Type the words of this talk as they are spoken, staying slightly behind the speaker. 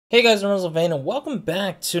Hey guys, I'm RozaldVaneGAME and welcome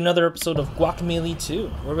back to another episode of Guacamelee 2.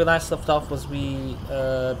 Where we last left off was we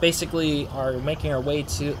basically are making our way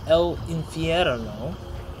to El Infierno.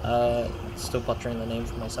 Still butchering the name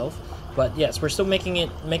for myself. But yes, we're still making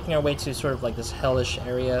our way to sort of like this hellish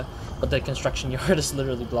area, but the construction yard is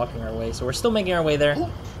literally blocking our way. So we're still making our way there.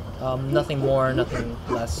 Nothing more, nothing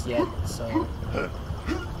less yet, so...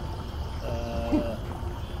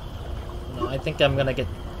 no, I think I'm gonna get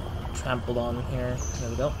trampled on here. There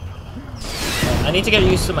we go. I need to get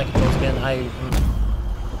used to my controls again. I'm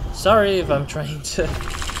sorry if I'm trying to...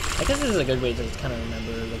 I guess this is a good way to kind of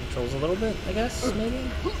remember the controls a little bit, I guess, maybe?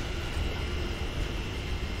 Up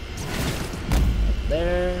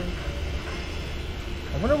there.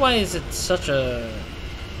 I wonder why is it such a...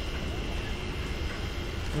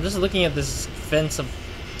 I'm just looking at this fence of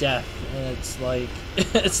death, and it's like...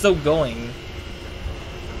 it's still going.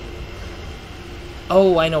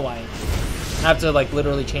 Oh, I know why. I have to, like,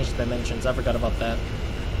 literally change the dimensions. I forgot about that.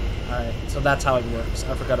 Alright, so that's how it works.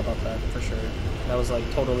 I forgot about that, for sure. That was, like,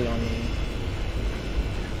 totally on me.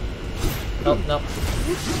 Oh, no.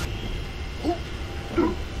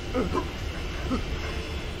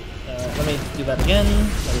 Let me do that again.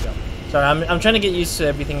 There we go. Sorry, I'm trying to get used to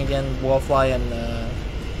everything again. Wallfly and the...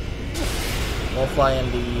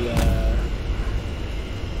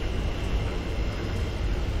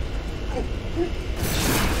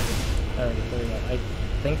 There we go. I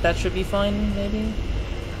think that should be fine, maybe?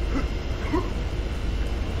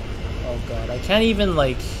 Oh god, I can't even,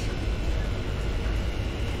 like...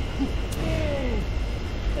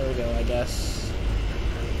 There we go, I guess.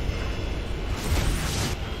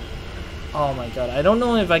 Oh my god, I don't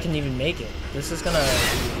know if I can even make it. This is gonna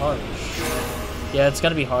be harsh. Yeah, it's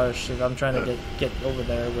gonna be harsh if I'm trying to get over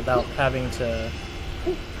there without having to...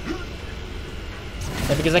 Yeah,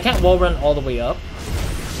 because I can't wall run all the way up.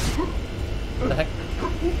 What the heck?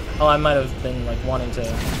 Oh, I might have been, like, wanting to...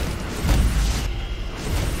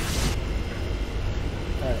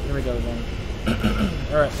 Alright, here we go again.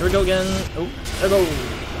 Alright, here we go again. Oh, there we go!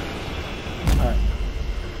 Alright.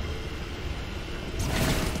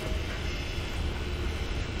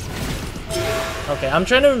 Okay, I'm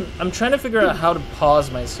trying to figure out how to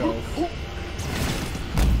pause myself.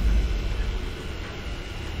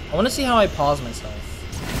 I want to see how I pause myself.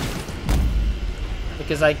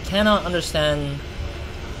 Because I cannot understand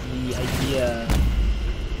the idea.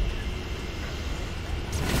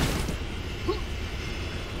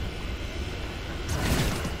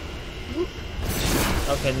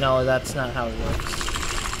 Okay, no, that's not how it works.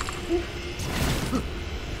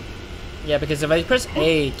 Yeah, because if I press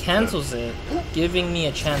A, it cancels it, giving me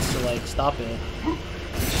a chance to, like, stop it.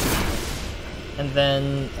 And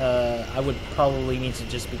then, I would probably need to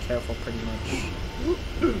just be careful pretty much.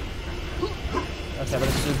 Okay, but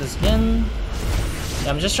let's do this again.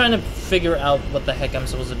 Yeah, I'm just trying to figure out what the heck I'm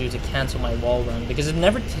supposed to do to cancel my wall run, because it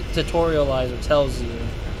never tutorializes or tells you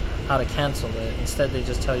how to cancel it. Instead, they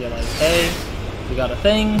just tell you, like, hey, we got a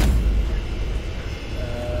thing.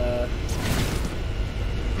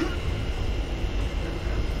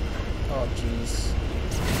 Oh, jeez.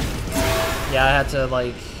 Yeah, I had to,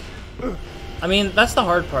 like... I mean, that's the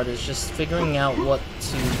hard part, is just figuring out what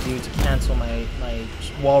to do to cancel my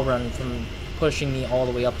wall run from pushing me all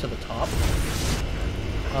the way up to the top.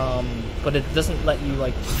 But it doesn't let you,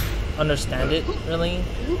 like, understand it, really.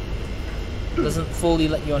 It doesn't fully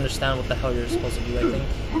let you understand what the hell you're supposed to do, I think.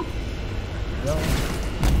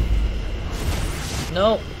 No.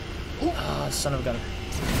 No! Ah, son of a gun.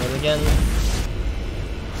 Do it again.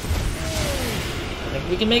 I think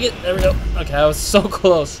we can make it. There we go. Okay, I was so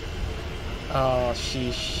close. Oh,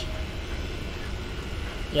 sheesh.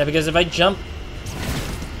 Yeah, because if I jump,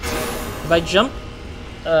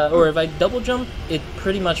 or if I double jump, it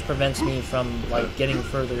pretty much prevents me from, like, getting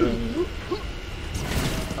further in.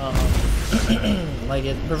 Like,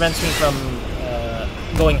 it prevents me from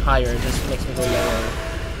going higher. It just makes me go lower.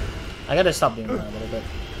 I gotta stop doing that a little bit.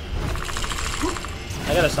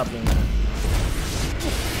 I gotta stop doing that.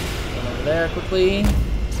 Go over there quickly.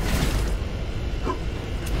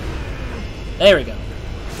 There we go.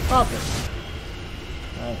 Perfect.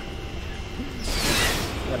 Alright.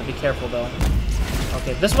 Gotta be careful though.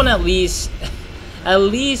 Okay, this one at least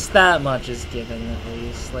that much is given, at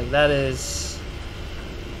least. Like, that is...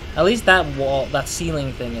 At least that wall, that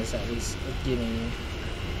ceiling thing is at least giving.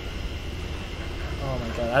 Oh my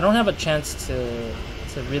god, I don't have a chance to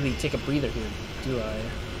really take a breather here, do I?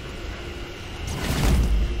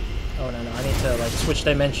 Oh no, I need to, like, switch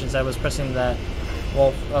dimensions. I was pressing that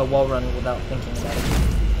wall run without thinking about it.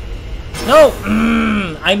 No!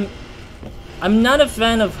 I'm not a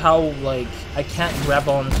fan of how, like, I can't grab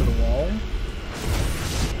onto the wall.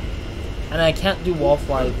 and I can't do wall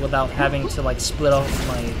fly without having to like split off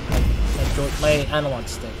my analog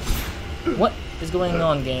stick. What is going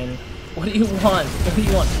on, game? What do you want? What do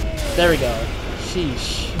you want? There we go.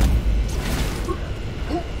 Sheesh.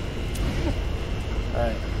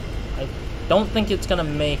 Alright. I don't think it's gonna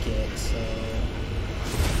make it, so...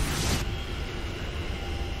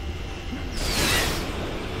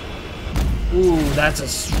 Ooh, that's a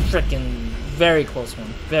frickin' very close one.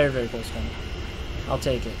 Very, very close one. I'll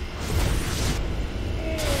take it.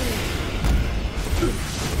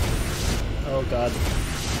 Oh god.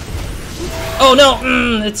 Oh no!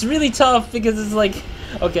 It's really tough because it's like...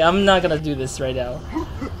 Okay, I'm not gonna do this right now.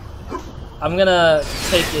 I'm gonna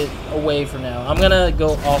take it away for now. I'm gonna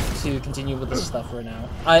go off to continue with this stuff right now.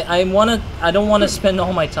 I don't wanna spend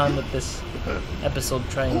all my time with this episode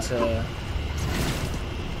trying to...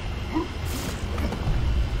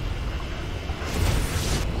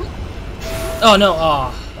 Oh no!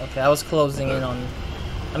 Oh, okay, I was closing in on...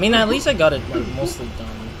 I mean, at least I got it like mostly done.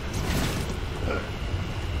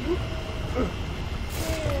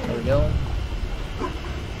 There we go.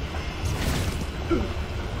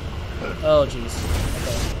 Oh jeez.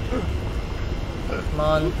 Okay. Come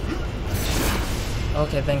on.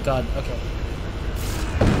 Okay, thank God. Okay.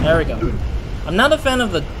 There we go. I'm not a fan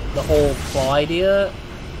of the whole claw idea.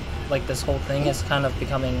 Like, this whole thing is kind of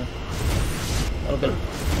becoming a little bit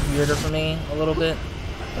weirder for me, a little bit.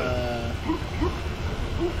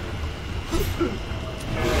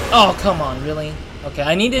 Oh, come on, really? Okay,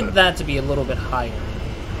 I needed that to be a little bit higher.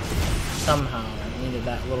 Somehow, I needed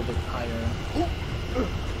that a little bit higher.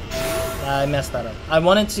 I messed that up. I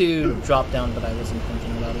wanted to drop down, but I wasn't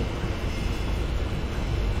thinking about it.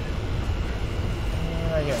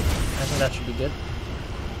 Right here. I think that should be good.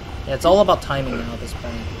 Yeah, it's all about timing now at this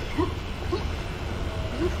point.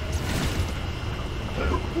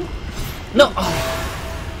 No! Oh.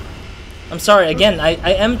 I'm sorry, again, I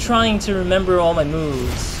am trying to remember all my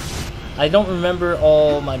moves. I don't remember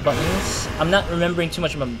all my buttons. I'm not remembering too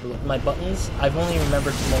much of my buttons. I've only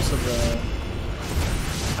remembered most of the...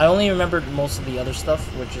 I only remembered most of the other stuff,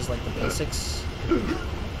 which is like the basics.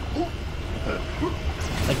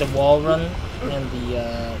 Like the wall run and the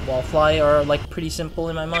wall fly are like pretty simple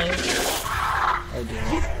in my mind. Oh dear.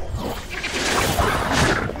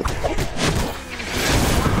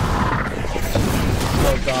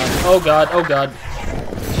 Oh god, oh god, oh god.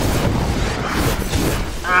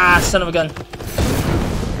 Ah, son of a gun.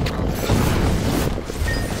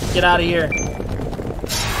 Get out of here.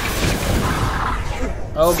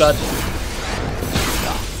 Oh god.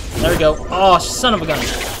 There we go. Oh, son of a gun.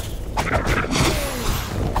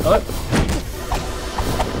 Oh.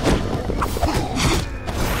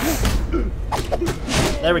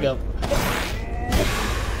 There we go.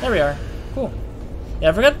 There we are. Cool. Yeah,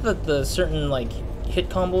 I forgot that the certain, like, hit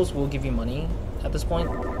combos will give you money at this point.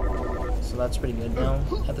 So that's pretty good now,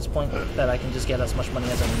 at this point, that I can just get as much money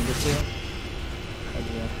as I needed to. Oh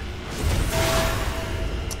dear.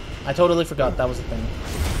 I totally forgot that was a thing.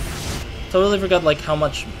 Totally forgot, like, how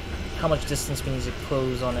much distance we need to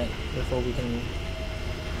close on it before we can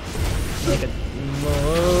make it.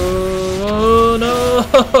 Oh no!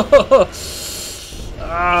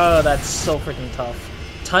 Oh, that's so freaking tough.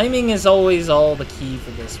 Timing is always all the key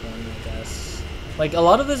for this one, I guess. Like, a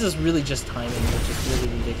lot of this is really just timing, which is really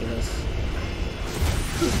ridiculous.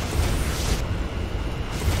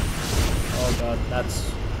 Oh god,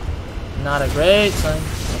 that's not a great sign.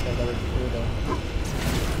 Okay, here we go.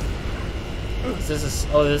 This is,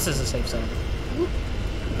 oh, this is a safe zone.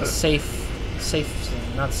 A safe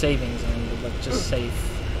zone, not saving zone, but like just safe.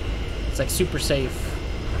 It's like super safe.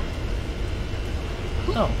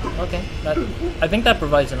 Oh, okay. That, I think that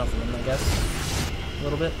provides enough room, I guess. A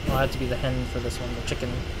little bit. Oh, I have to be the hen for this one, the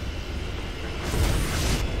chicken.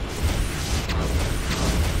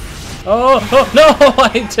 Oh, oh no!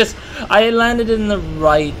 I landed in the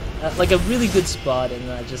right, like a really good spot,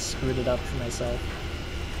 and I just screwed it up for myself.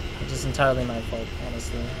 Which is entirely my fault,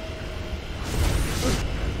 honestly.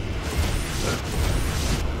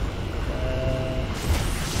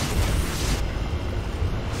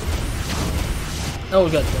 Oh,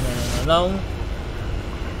 good. No.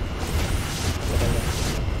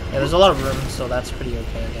 Yeah, there's a lot of room, so that's pretty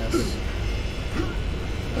okay, I guess.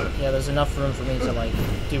 Yeah, there's enough room for me to, like,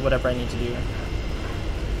 do whatever I need to do.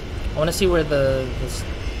 I want to see where the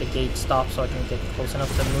gate stops so I can get close enough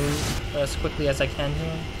to move as quickly as I can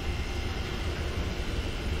here.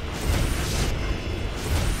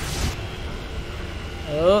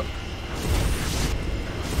 Oh.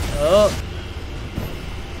 Oh.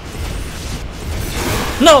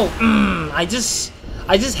 No! I just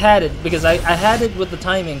had it because I had it with the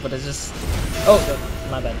timing, but it's just... Oh,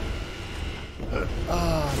 my bad. Oh my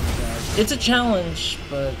god. It's a challenge,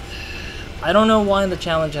 but I don't know why the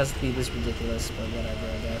challenge has to be this ridiculous, but whatever,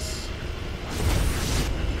 I guess.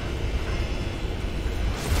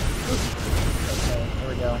 Okay, here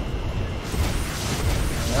we go.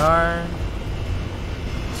 There we are.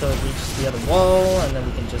 So it reaches the other wall, and then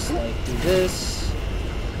we can just, like, do this.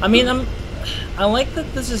 I mean, I like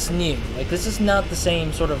that this is new. Like, this is not the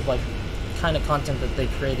same sort of, like, kind of content that they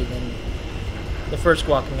created in the first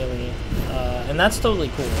Guacamelee. And that's totally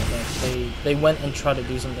cool. Like, they went and tried to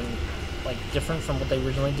do something, like, different from what they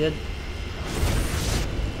originally did.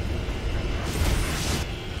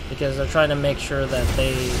 Because they're trying to make sure that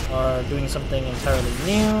they are doing something entirely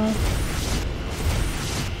new.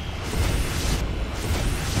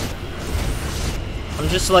 I'm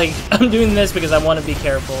just like, I'm doing this because I want to be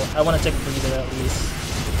careful. I want to take a breather at least.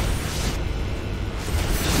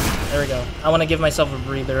 There we go. I want to give myself a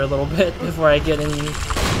breather a little bit before I get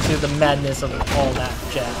into the madness of all that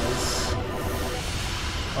jazz.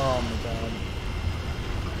 Oh my god.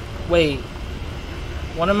 Wait.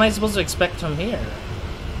 What am I supposed to expect from here?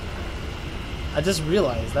 I just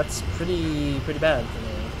realized that's pretty bad for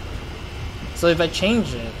me. So if I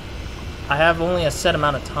change it, I have only a set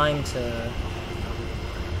amount of time to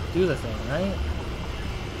do the thing, right?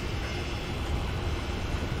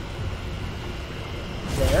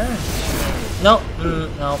 There? No,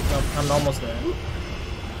 no, I'm almost there.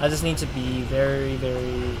 I just need to be very,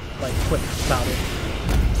 like, quick about it.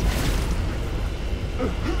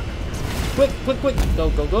 Quick!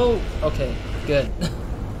 Go! Okay, good.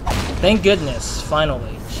 Thank goodness,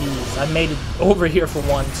 finally. Jeez, I made it over here for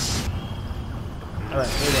once. Alright,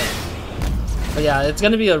 here we go. But yeah, it's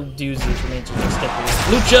gonna be a doozy for me to just get this.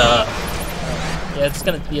 Lucha! Yeah, it's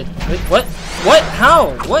gonna be a... Wait, what? What?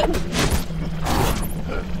 How? What?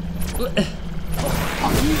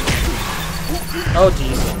 Oh,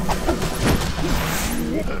 jeez.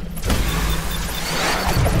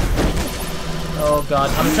 Oh, God.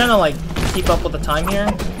 I'm trying to, like, keep up with the time here.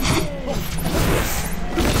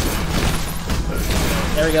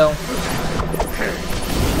 There we go.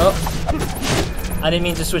 Oh. I didn't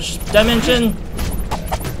mean to switch dimension.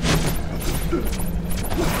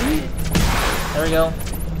 There we go.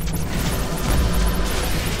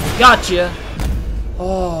 Gotcha.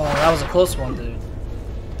 Oh, that was a close one, dude.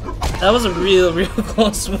 That was a real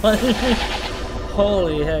close one.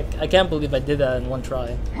 Holy heck. I can't believe I did that in one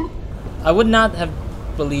try. I would not have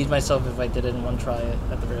believed myself if I did it in one try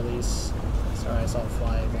at the very least. Sorry, I saw a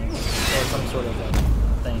fly, I think. Or some sort of like,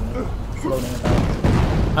 thing floating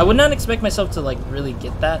about. I would not expect myself to like really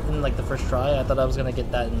get that in like the first try. I thought I was gonna get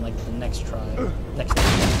that in like the next try. Next time.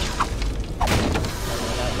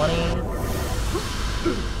 Got money.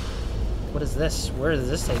 What is this? Where does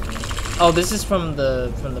this take me? Oh, this is from the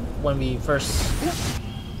when we first.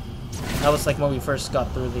 That was like when we first got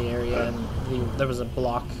through the area and there was a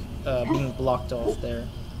block being blocked off there.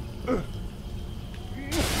 Nope.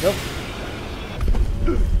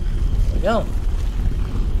 There we go.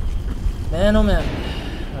 Man, oh man.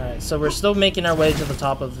 Alright, so we're still making our way to the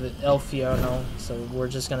top of the Infierno, so we're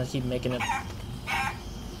just gonna keep making it. I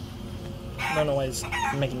don't know why it's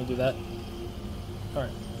making me do that.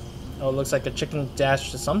 Alright. Oh, it looks like a chicken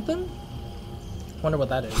dash to something? Wonder what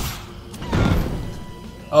that is.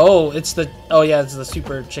 Oh, it's the... Oh yeah, it's the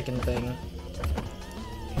super chicken thing.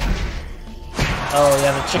 Oh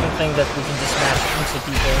yeah, the chicken thing that we can just smash into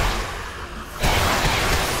people.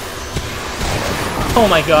 Oh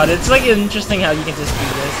my god, it's like interesting how you can just do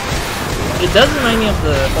this. It does remind me of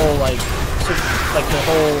the whole like the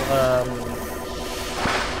whole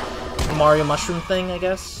Mario mushroom thing, I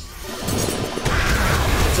guess.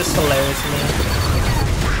 It's just hilarious to me.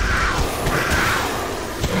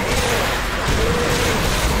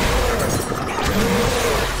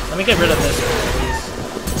 Let me get rid of this, please.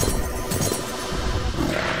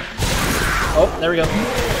 Oh, there we go.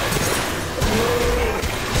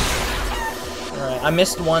 Alright, I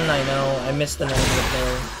missed one, I know. I missed an enemy up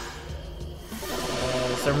there.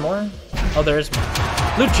 Is there more? Oh, there is more.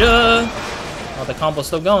 Lucha! Oh, the combo's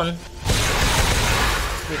still going.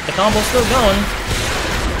 The combo's still going.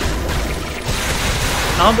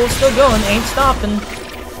 Combo's still going, ain't stopping.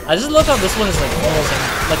 I just love how this one is like almost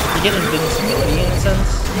like you get invincibility in a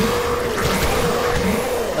sense.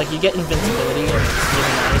 Like you get invincibility, and it's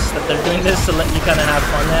really nice that they're doing this to let you kind of have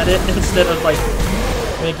fun at it instead of like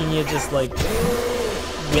making you just like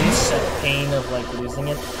wince at pain of like losing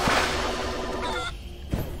it.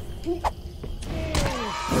 There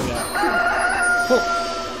we go. Cool.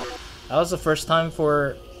 That was the first time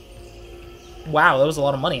for... Wow, that was a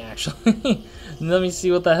lot of money actually. Let me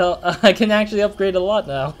see what the hell... I can actually upgrade a lot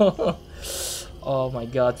now. Oh my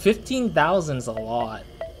god, 15,000's a lot.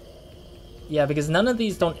 Yeah, because none of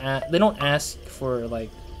these don't ask for like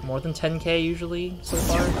more than 10k usually so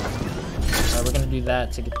far. Alright, we're gonna do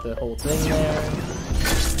that to get the whole thing there.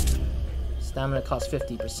 Stamina costs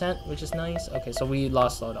 50%, which is nice. Okay, so we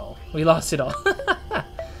lost it all. We lost it all.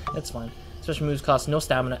 That's fine. Special moves cost no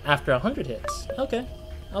stamina after 100 hits. Okay,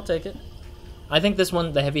 I'll take it. I think this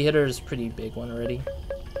one, the heavy hitter, is a pretty big one already.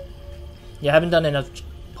 Yeah, I haven't done enough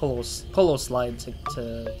polo slide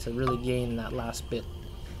to really gain that last bit.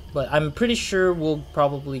 But I'm pretty sure we'll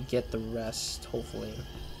probably get the rest, hopefully.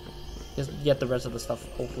 Just get the rest of the stuff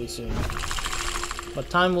hopefully soon. But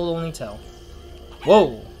time will only tell.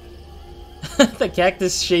 Whoa! The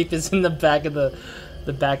cactus shape is in the back of the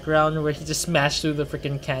background where he just smashed through the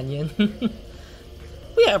freaking canyon.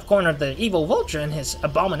 We have cornered the evil vulture and his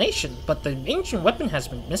abomination, but the ancient weapon has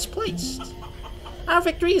been misplaced. Our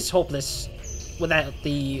victory is hopeless without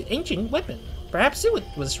the ancient weapon. Perhaps it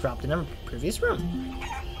was dropped in a previous room.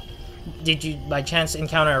 Did you by chance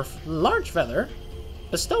encounter a large feather,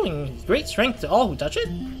 bestowing great strength to all who touch it?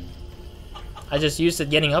 I just used it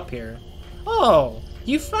getting up here. Oh,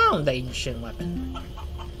 you found the ancient weapon.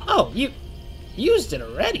 Oh, you used it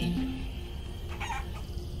already.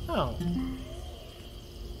 Oh.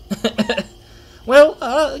 Well,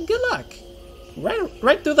 good luck.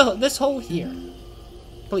 Right through this hole here.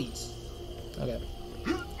 Please. Okay.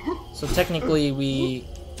 So technically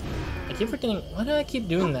I keep forgetting. Why do I keep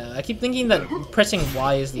doing that? I keep thinking that pressing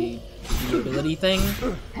Y is the ability thing.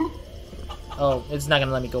 Oh, it's not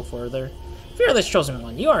gonna let me go further. Fearless chosen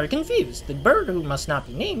one, you are confused. The bird who must not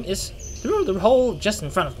be named is through the hole just in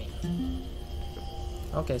front of me.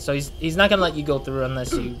 Okay, so he's not gonna let you go through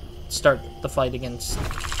unless you start the fight against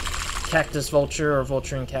Cactus Vulture or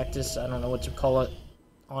Vulture and Cactus. I don't know what to call it,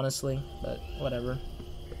 honestly, but whatever.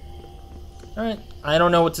 Alright, I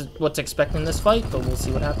don't know what to expect in this fight, but we'll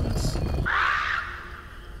see what happens.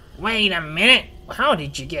 Wait a minute! How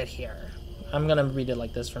did you get here? I'm gonna read it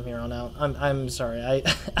like this from here on out. I'm sorry.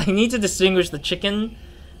 I need to distinguish the chicken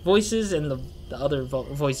voices and the other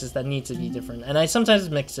voices that need to be different. And I sometimes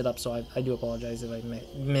mix it up, so I do apologize if I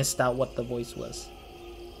missed out what the voice was.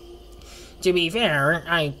 To be fair,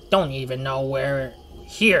 I don't even know where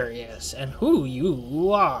here is and who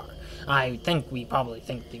you are. I think we probably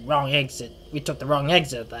took the wrong exit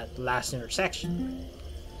at that last intersection.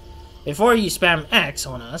 Before you spam X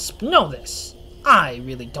on us, know this. I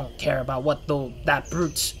really don't care about what that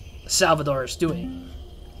brute Salvador is doing.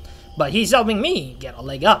 But he's helping me get a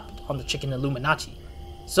leg up on the chicken Illuminati.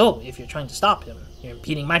 So, if you're trying to stop him, you're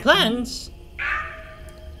impeding my plans.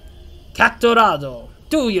 Cactuardo,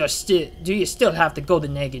 do you still have the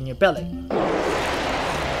golden egg in your belly?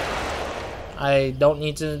 I don't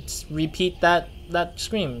need to repeat that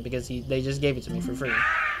scream because they just gave it to me for free.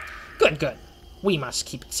 Good. We must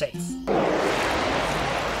keep it safe.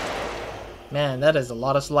 Man, that is a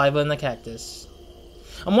lot of saliva in the cactus.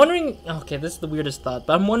 I'm wondering, okay, this is the weirdest thought,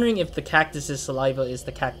 but I'm wondering if the cactus's saliva is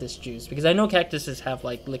the cactus juice, because I know cactuses have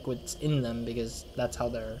like liquids in them because that's how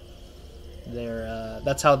the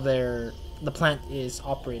plant is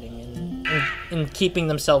operating in keeping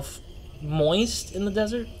themselves moist in the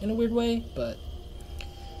desert in a weird way, but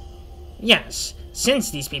yes,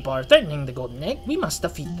 since these people are threatening the golden egg, we must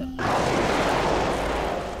defeat them.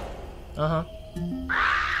 Ha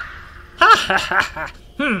ha ha ha!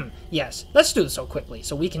 Yes, let's do this so quickly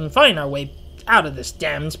so we can find our way out of this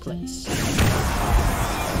damned place.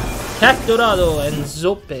 Cactuardo and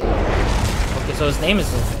Zope. Okay, so his name is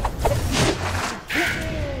Zope.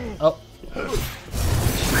 Oh.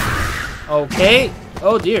 Okay.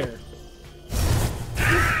 Oh dear.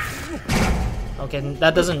 Okay,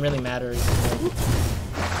 that doesn't really matter.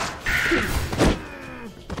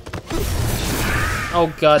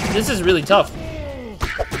 Oh god, this is really tough.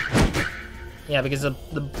 Yeah, because of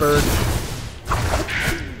the bird.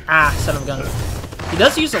 Ah, son of a gun. He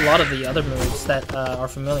does use a lot of the other moves that are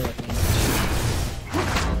familiar with me.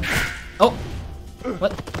 Oh!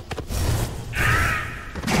 What?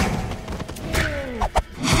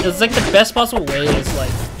 It's like the best possible way is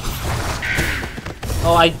like...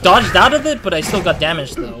 Oh, I dodged out of it, but I still got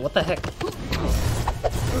damaged though. What the heck?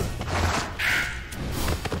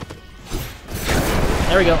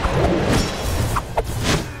 There we go.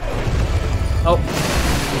 Oh.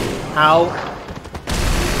 Ow.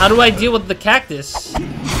 How do I deal with the cactus?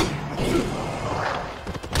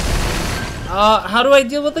 How do I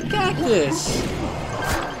deal with the cactus?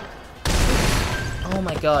 Oh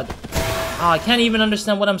my god. Oh, I can't even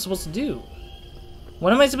understand what I'm supposed to do.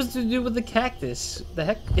 What am I supposed to do with the cactus? The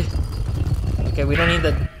heck? Okay, we don't need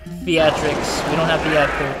the theatrics. We don't have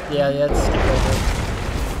theatrics. Yeah, let's skip over it.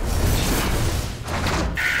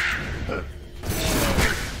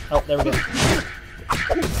 Oh, there we go.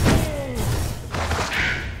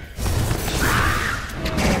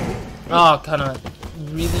 Oh, kind of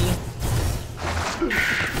really.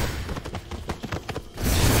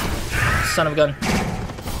 Son of a gun.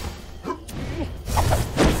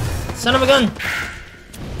 Son of a gun.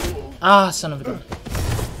 Ah, son of a gun.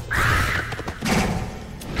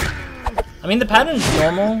 I mean, the pattern's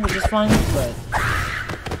normal, which is fine, but...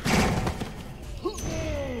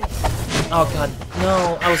 Oh, God.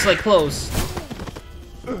 No, I was, like, close.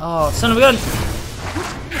 Oh, son of a gun!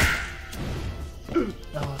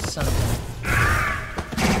 Oh, son of a gun.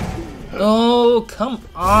 Oh, come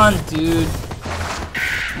on, dude.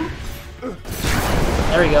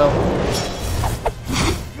 There we go.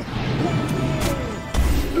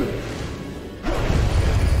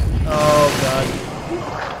 Oh, God.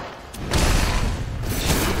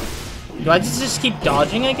 Do I just keep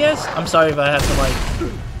dodging, I guess? I'm sorry if I have to, like,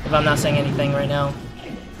 if I'm not saying anything right now.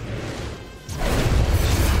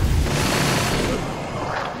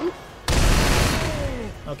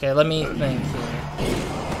 Okay, let me think here.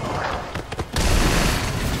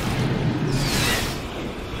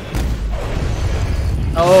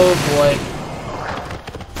 Oh, boy.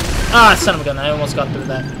 Ah, son of a gun, I almost got through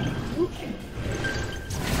that.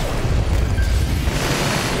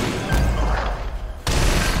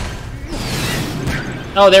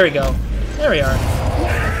 Oh, there we go. There we are.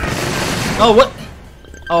 Oh, what?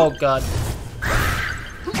 Oh, God.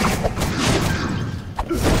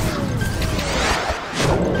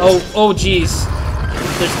 Oh, jeez.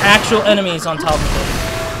 There's actual enemies on top of it.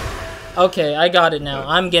 Okay, I got it now.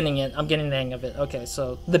 I'm getting it. I'm getting the hang of it. Okay,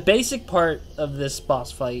 so the basic part of this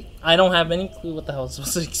boss fight, I don't have any clue what the hell I'm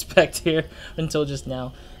supposed to expect here until just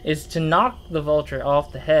now, is to knock the vulture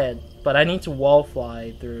off the head, but I need to wall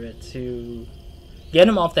fly through it to get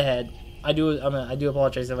him off the head. I do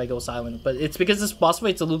apologize if I go silent, but it's because this boss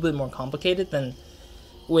fight's a little bit more complicated than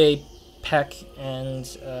way Peck and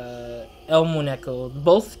El Muñeco.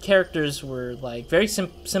 Both characters were like very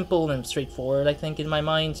simple and straightforward, I think, in my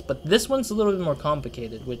mind, but this one's a little bit more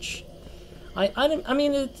complicated, which I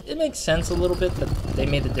mean it makes sense a little bit that they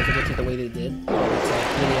made the difficulty the way they did. It's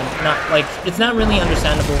like really it's not really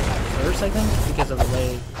understandable at first, I think, because of the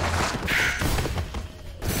way.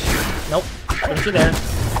 Nope, don't you there.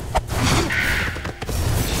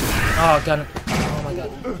 Oh god. Oh my god.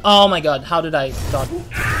 Oh my god. How did I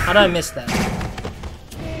miss that?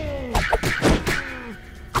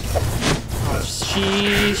 Oh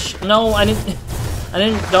sheesh. No, I didn't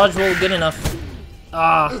dodge roll good enough.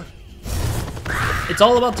 Ah. It's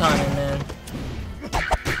all about timing, man.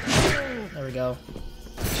 There we go.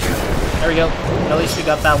 There we go. At least we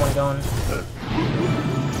got that one going.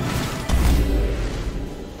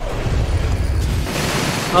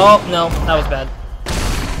 Oh no, that was bad.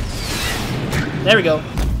 There we go.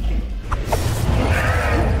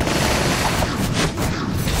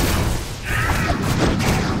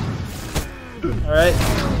 Alright.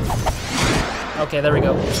 Okay, there we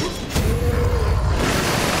go.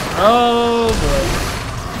 Oh boy.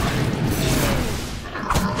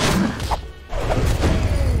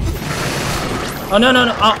 Oh no no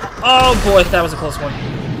no. Oh boy, that was a close one.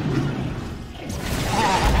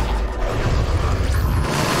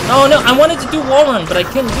 Oh no, I wanted to do wall run, but I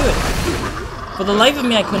couldn't do it. For the life of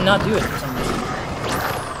me, I could not do it for some reason.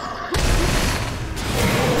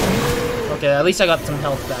 Okay, at least I got some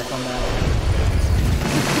health back on that.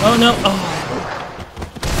 Oh no! Oh.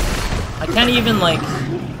 I can't even, like,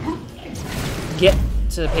 get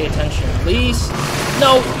to pay attention. Please?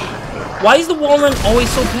 No! Why is the wall run always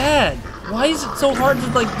so bad? Why is it so hard to,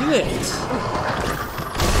 like, do it?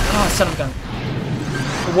 Ah, son of a gun.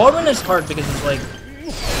 The wall run is hard because it's, like...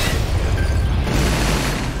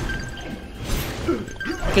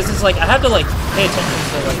 Because it's like, I have to like, pay attention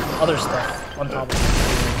to like, other stuff on top of it.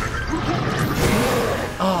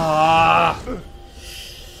 Ah,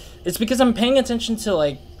 it's because I'm paying attention to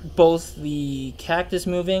like, both the cactus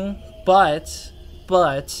moving, but,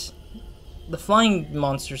 the flying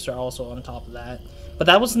monsters are also on top of that. But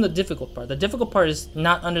that wasn't the difficult part. The difficult part is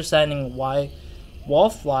not understanding why wall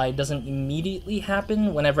fly doesn't immediately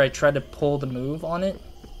happen whenever I try to pull the move on it.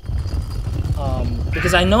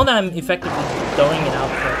 Because I know that I'm effectively throwing it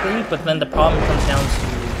out correctly, but then the problem comes down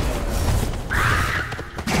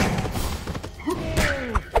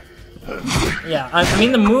to... yeah, I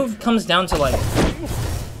mean the move comes down to like...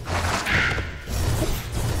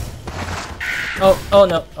 Oh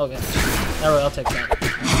no, okay. Alright, I'll take that.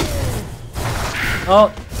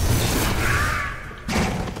 Oh!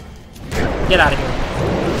 Get out of here.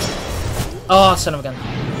 Oh, son of a gun.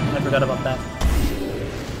 I forgot about that.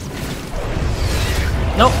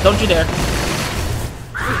 Nope, don't you dare.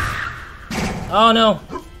 Oh no!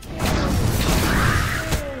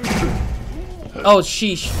 Oh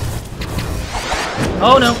sheesh!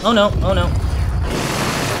 Oh no! Oh no! Oh no!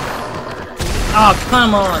 Oh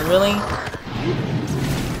come on! Really?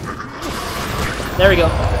 There we go.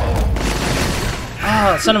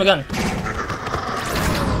 Oh, son of a gun!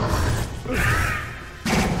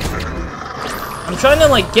 I'm trying to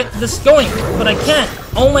like get this going, but I can't.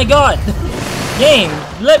 Oh my god! Game,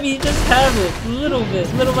 let me just have it, little bit,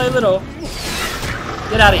 little by little.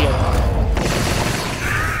 Get out of here!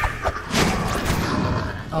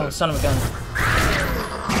 Oh, son of a gun!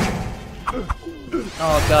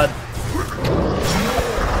 Oh god!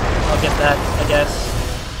 I'll get that, I guess.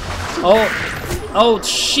 Oh,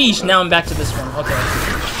 sheesh! Now I'm back to this one. Okay.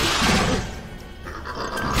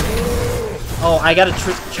 Oh, I gotta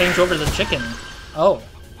change over the chicken. Oh.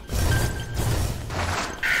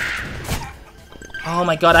 Oh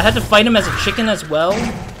my god, I had to fight him as a chicken as well?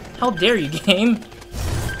 How dare you, game?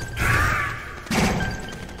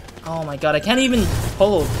 Oh my god, I can't even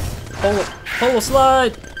polo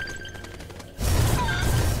slide!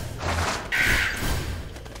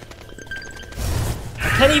 I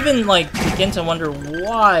can't even, like, begin to wonder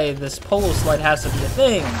why this polo slide has to be a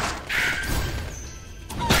thing.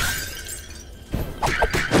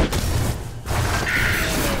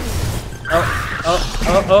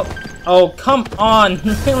 Oh, come on,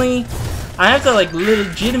 really? I have to, like,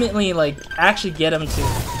 legitimately, like, actually get him to...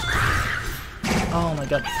 Oh my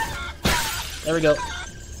god. There we go.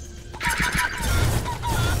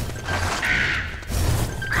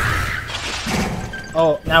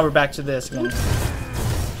 Oh, now we're back to this, man.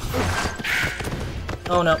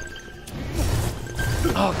 Oh no.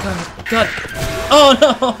 Oh god.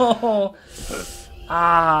 Oh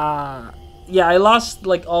no! Yeah, I lost,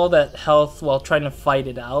 like, all that health while trying to fight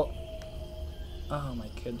it out. Oh my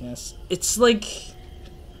goodness. It's like...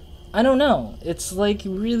 I don't know. It's like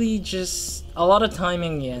really just a lot of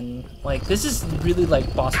timing in. Like, this is really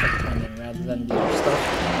like boss fight timing rather than the other stuff.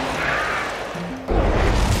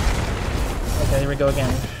 Okay, here we go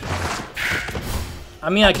again. I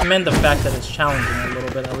mean, I commend the fact that it's challenging a little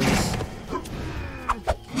bit at least.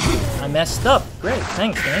 I messed up. Great,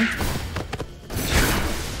 thanks, man.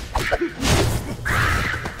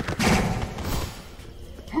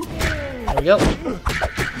 There we go.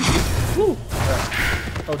 Woo.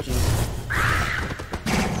 Oh jeez.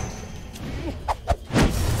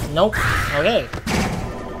 Nope. Okay.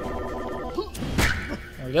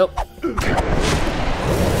 There we go.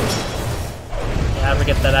 Yeah, I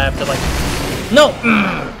forget that I have to like. No.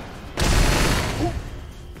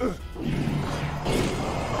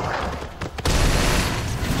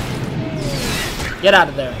 Get out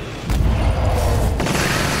of there.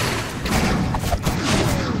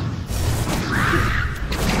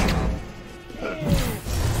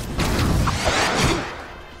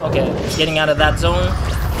 Okay, getting out of that zone.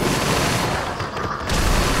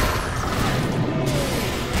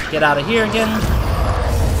 Get out of here again.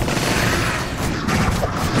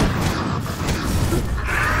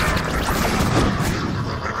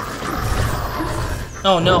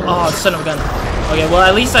 Oh no, oh son of a gun. Okay, well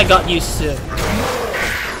at least I got used to it.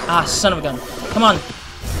 Ah, son of a gun. Come on.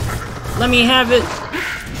 Let me have it.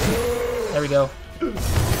 There we go.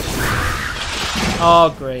 Oh,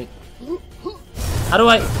 great. How do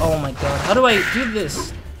I... Oh my god. How do I do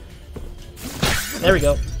this? There we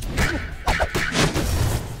go.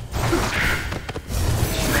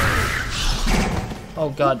 Oh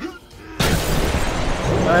god.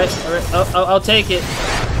 Alright, alright. Oh, I'll take it.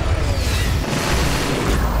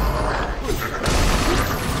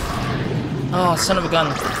 Oh, son of a gun.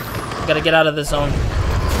 I gotta get out of this zone.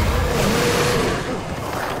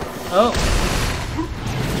 Oh.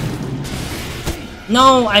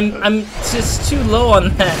 No, I'm just too low on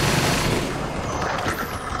that.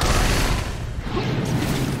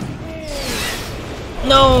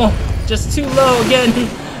 No, just too low again.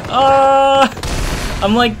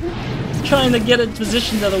 I'm like trying to get it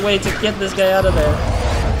positioned out of the way to get this guy out of there.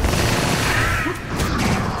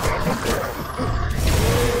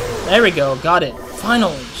 There we go, got it.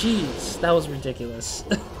 Finally, jeez, that was ridiculous.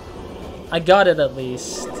 I got it at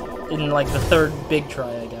least in like the third big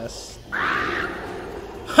try, I guess.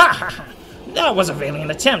 Ha ha ha! That was a valiant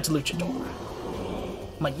attempt, Luchador.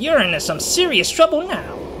 But you're in some serious trouble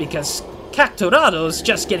now, because Cactuardo's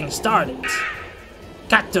just getting started.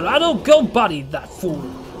 Cactuardo, go body that fool!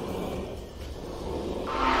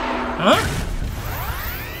 Huh?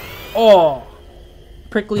 Oh!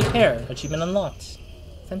 Prickly pear, achievement unlocked.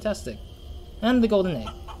 Fantastic. And the golden egg.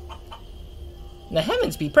 The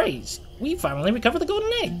heavens be praised! We finally recovered the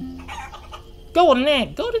golden egg! Golden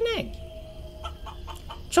egg! Golden egg!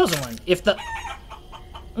 Chosen one, if the...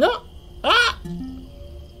 No! Ah!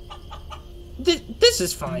 This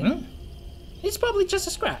is fine. It's probably just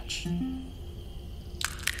a scratch.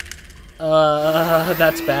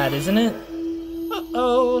 That's bad, isn't it?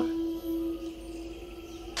 Uh-oh.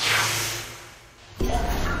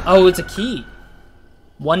 Oh, it's a key.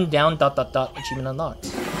 1 down, ... achievement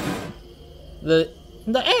unlocked. The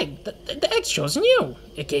egg! The egg's chosen you!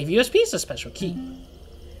 It gave you a piece of special key.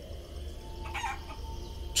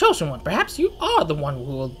 Chosen one, perhaps you are the one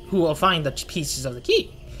who will find the pieces of the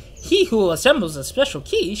key. He who assembles the special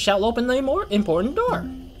key shall open the more important door.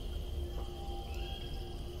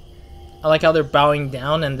 I like how they're bowing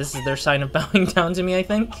down, and this is their sign of bowing down to me, I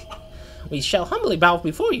think. We shall humbly bow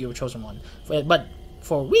before you, chosen one,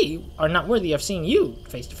 for we are not worthy of seeing you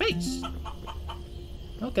face to face.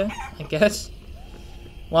 Okay, I guess.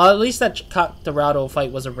 Well, at least that Cactuardo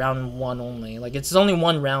fight was a round 1 only. Like, it's only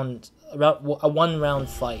one round, a 1 round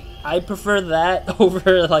fight. I prefer that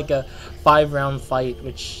over like a 5 round fight,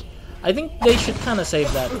 which I think they should kind of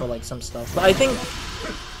save that for like some stuff. But I think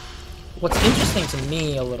what's interesting to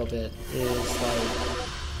me a little bit is like,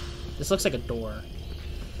 this looks like a door.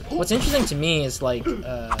 What's interesting to me is like,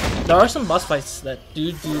 there are some boss fights that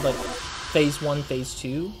do like phase 1, phase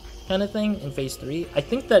 2 kind of thing in phase 3. I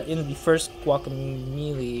think that in the first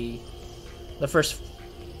Guacamelee, the first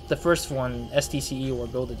one, STCE or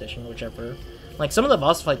Gold Edition, whichever, like some of the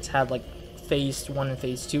boss fights had like phase 1 and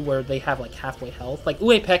phase 2 where they have like halfway health. Like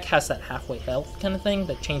Uwe Peck has that halfway health kind of thing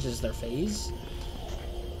that changes their phase.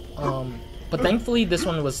 But thankfully this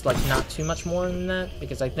one was like not too much more than that,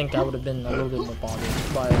 because I think I would have been a little bit more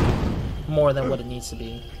bothered by more than what it needs to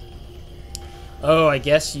be. Oh, I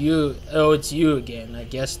guess you. Oh, it's you again. I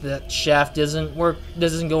guess that shaft doesn't work.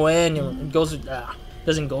 Doesn't go in. It goes.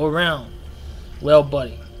 Doesn't go around. Well,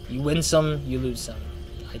 buddy, you win some, you lose some.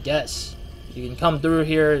 I guess you can come through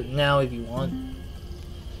here now if you want.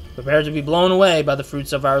 Prepare to be blown away by the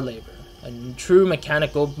fruits of our labor. A true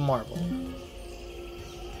mechanical marvel.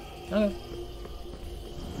 Okay.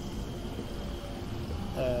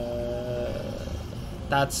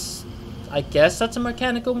 That's. I guess that's a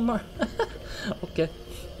mechanical marvel. Okay.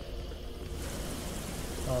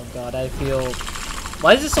 Oh god, I feel...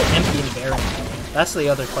 Why is it so empty and barren? That's the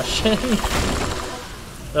other question.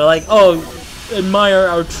 They're like, oh, admire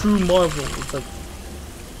our true marvel. It's like,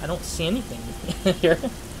 I don't see anything here.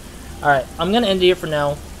 Alright, I'm gonna end it here for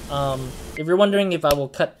now. If you're wondering if I will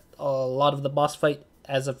cut a lot of the boss fight,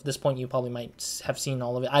 as of this point you probably might have seen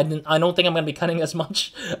all of it. I don't think I'm gonna be cutting as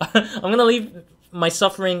much. I'm gonna leave my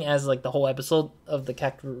suffering as like the whole episode of the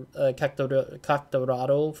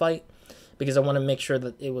Cactuardo fight, because I want to make sure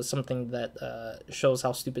that it was something that shows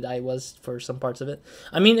how stupid I was for some parts of it.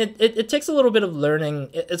 I mean, it takes a little bit of learning.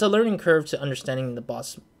 It's a learning curve to understanding the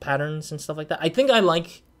boss patterns and stuff like that. I think I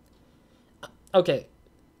like... Okay,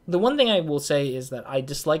 the one thing I will say is that I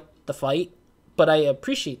dislike the fight, but I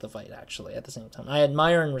appreciate the fight, actually, at the same time. I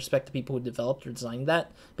admire and respect the people who developed or designed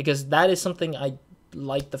that, because that is something I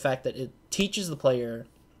like, the fact that it teaches the player,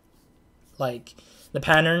 like, the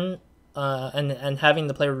pattern, and having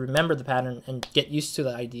the player remember the pattern and get used to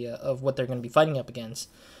the idea of what they're going to be fighting up against.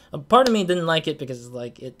 Part of me didn't like it because,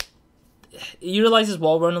 like, it utilizes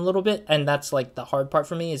wall run a little bit, and that's, like, the hard part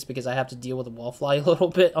for me, is because I have to deal with the wall fly a little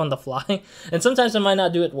bit on the fly, and sometimes I might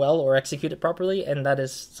not do it well or execute it properly, and that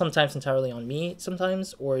is sometimes entirely on me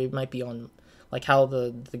sometimes, or it might be on, like, how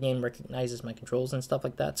the game recognizes my controls and stuff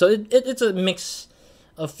like that. So it's a mix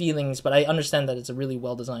of feelings, but I understand that it's a really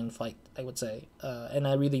well-designed fight, I would say, and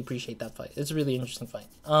I really appreciate that fight. It's a really interesting fight.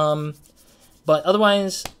 But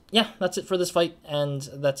otherwise, yeah, that's it for this fight, and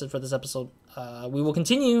that's it for this episode. We will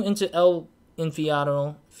continue into El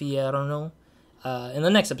Infierno in the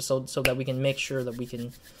next episode, so that we can make sure that we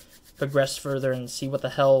can progress further and see what the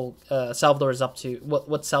hell Salvador is up to,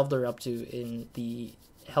 what Salvador up to in the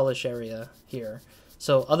hellish area here.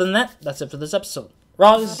 So other than that, that's it for this episode.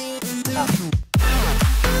 Roz out.